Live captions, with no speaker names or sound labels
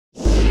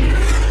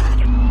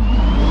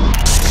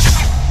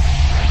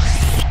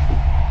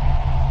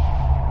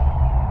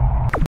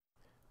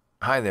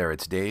Hi there,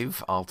 it's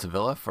Dave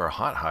Altavilla for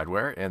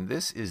HotHardware, and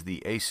this is the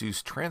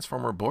Asus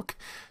Transformer Book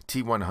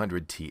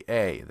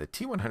T100TA. The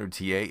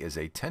T100TA is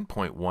a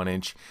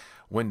 10.1-inch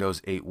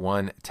Windows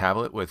 8.1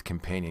 tablet with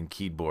companion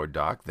keyboard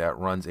dock that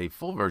runs a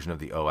full version of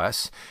the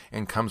OS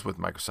and comes with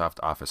Microsoft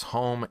Office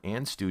Home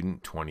and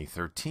Student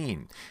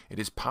 2013. It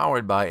is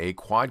powered by a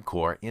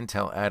quad-core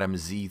Intel Atom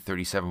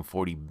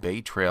Z3740 Bay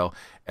Trail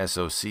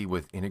SoC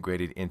with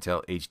integrated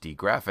Intel HD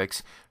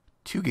graphics,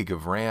 2 GB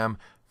of RAM,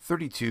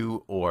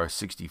 32 or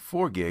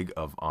 64 gig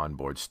of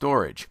onboard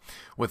storage.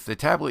 With the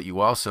tablet,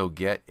 you also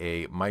get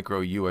a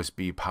micro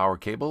USB power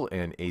cable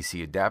and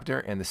AC adapter,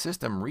 and the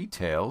system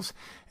retails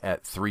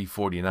at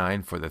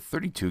 $349 for the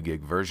 32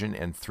 gig version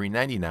and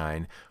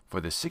 $399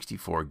 for the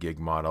 64 gig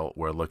model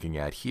we're looking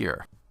at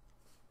here.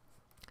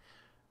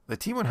 The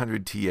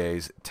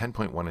T100TA's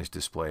 10.1-inch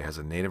display has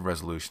a native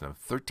resolution of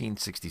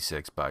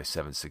 1366 by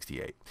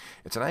 768.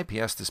 It's an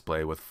IPS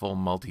display with full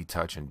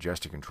multi-touch and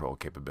gesture control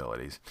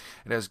capabilities.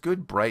 It has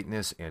good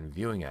brightness and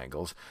viewing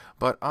angles,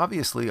 but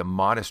obviously a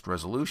modest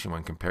resolution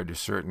when compared to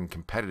certain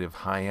competitive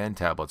high-end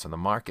tablets on the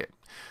market.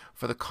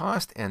 For the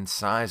cost and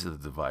size of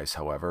the device,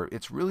 however,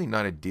 it's really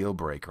not a deal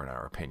breaker in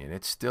our opinion.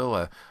 It's still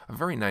a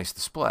very nice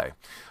display.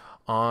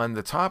 On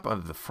the top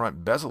of the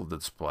front bezel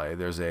display,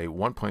 there's a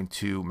 1.2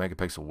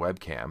 megapixel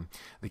webcam.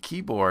 The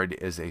keyboard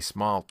is a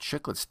small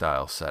chiclet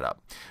style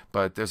setup,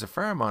 but there's a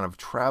fair amount of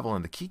travel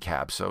in the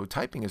keycap, so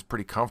typing is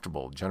pretty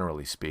comfortable,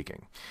 generally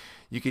speaking.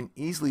 You can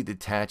easily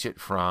detach it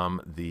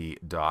from the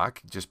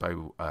dock just by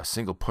a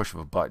single push of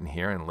a button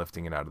here and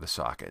lifting it out of the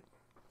socket.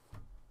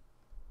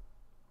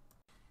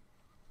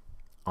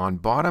 On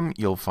bottom,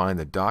 you'll find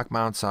the dock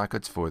mount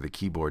sockets for the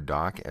keyboard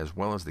dock as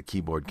well as the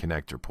keyboard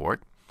connector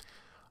port.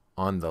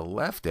 On the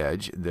left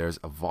edge, there's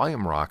a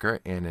volume rocker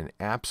and an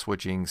app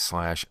switching /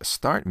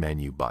 start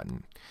menu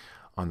button.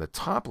 On the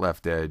top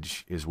left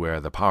edge is where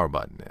the power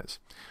button is.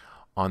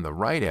 On the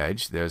right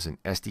edge, there's an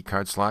SD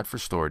card slot for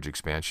storage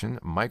expansion,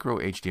 micro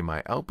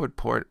HDMI output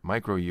port,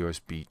 micro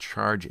USB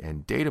charge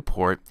and data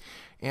port,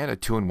 and a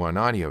 2-in-1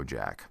 audio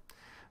jack.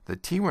 The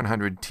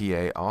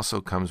T100TA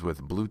also comes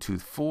with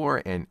Bluetooth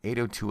 4 and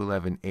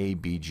 802.11a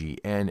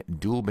BGN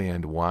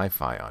dual-band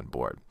Wi-Fi on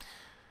board.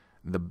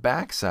 The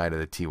back side of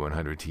the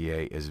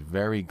T100TA is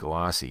very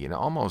glossy and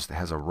almost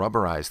has a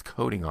rubberized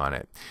coating on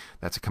it.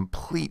 That's a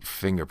complete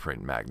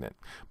fingerprint magnet,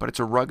 but it's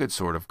a rugged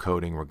sort of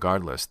coating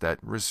regardless that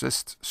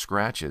resists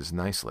scratches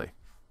nicely.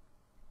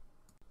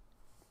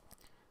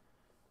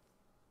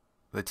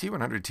 The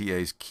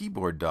T100TA's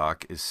keyboard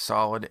dock is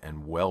solid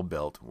and well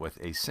built with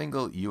a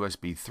single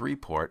USB 3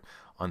 port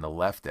on the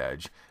left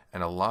edge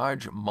and a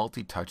large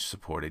multi-touch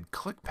supported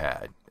click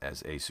pad,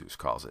 as Asus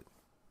calls it.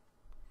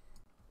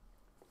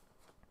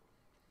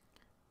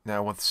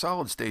 Now, with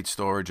solid-state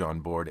storage on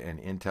board and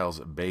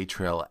Intel's Bay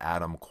Trail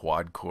Atom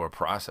quad-core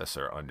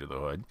processor under the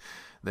hood,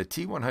 the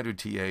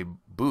T100TA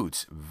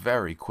boots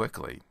very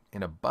quickly,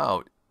 in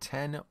about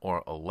 10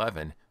 or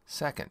 11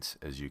 seconds,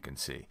 as you can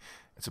see.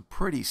 It's a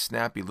pretty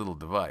snappy little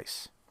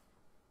device.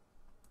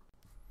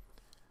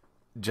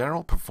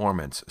 General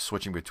performance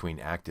switching between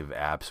active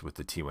apps with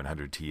the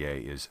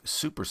T100TA is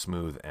super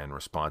smooth and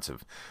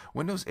responsive.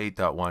 Windows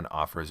 8.1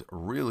 offers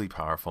really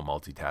powerful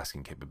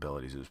multitasking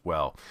capabilities as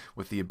well,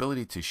 with the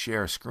ability to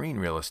share screen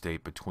real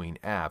estate between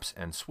apps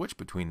and switch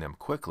between them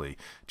quickly,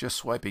 just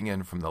swiping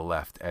in from the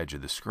left edge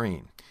of the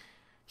screen.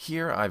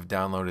 Here I've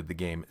downloaded the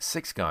game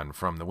Six Gun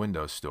from the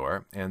Windows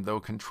Store, and though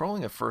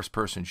controlling a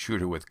first-person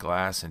shooter with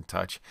glass and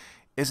touch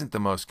isn't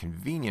the most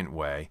convenient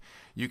way,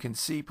 you can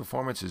see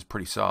performance is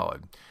pretty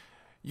solid.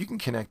 You can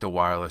connect a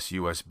wireless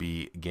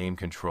USB game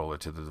controller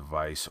to the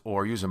device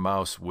or use a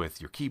mouse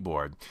with your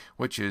keyboard,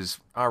 which is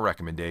our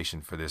recommendation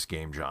for this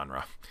game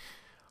genre.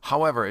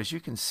 However, as you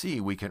can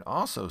see, we can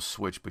also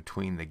switch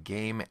between the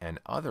game and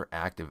other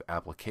active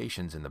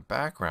applications in the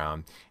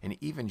background and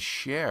even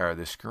share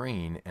the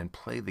screen and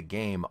play the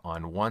game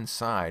on one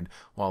side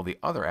while the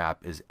other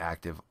app is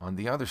active on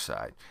the other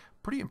side.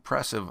 Pretty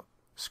impressive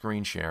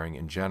screen sharing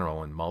in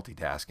general and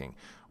multitasking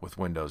with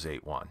Windows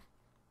 8.1.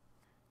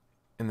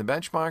 In the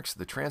benchmarks,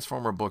 the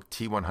Transformer Book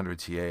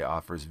T100TA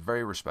offers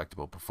very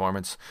respectable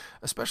performance,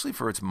 especially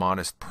for its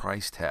modest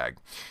price tag.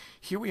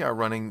 Here we are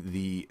running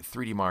the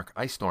 3D Mark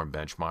Ice Storm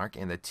benchmark,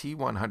 and the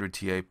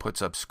T100TA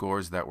puts up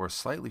scores that were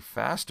slightly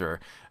faster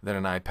than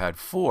an iPad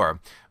 4,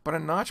 but a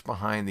notch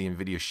behind the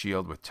NVIDIA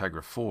Shield with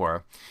Tegra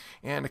 4,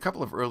 and a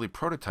couple of early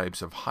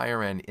prototypes of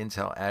higher-end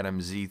Intel Atom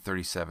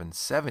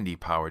Z3770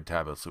 powered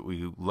tablets that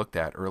we looked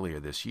at earlier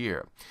this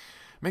year.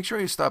 Make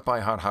sure you stop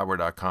by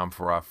HotHardware.com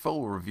for our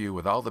full review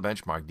with all the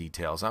benchmark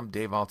details. I'm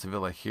Dave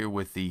Altavilla here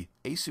with the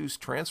Asus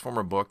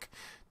Transformer Book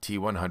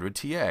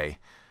T100TA.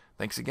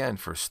 Thanks again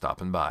for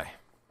stopping by.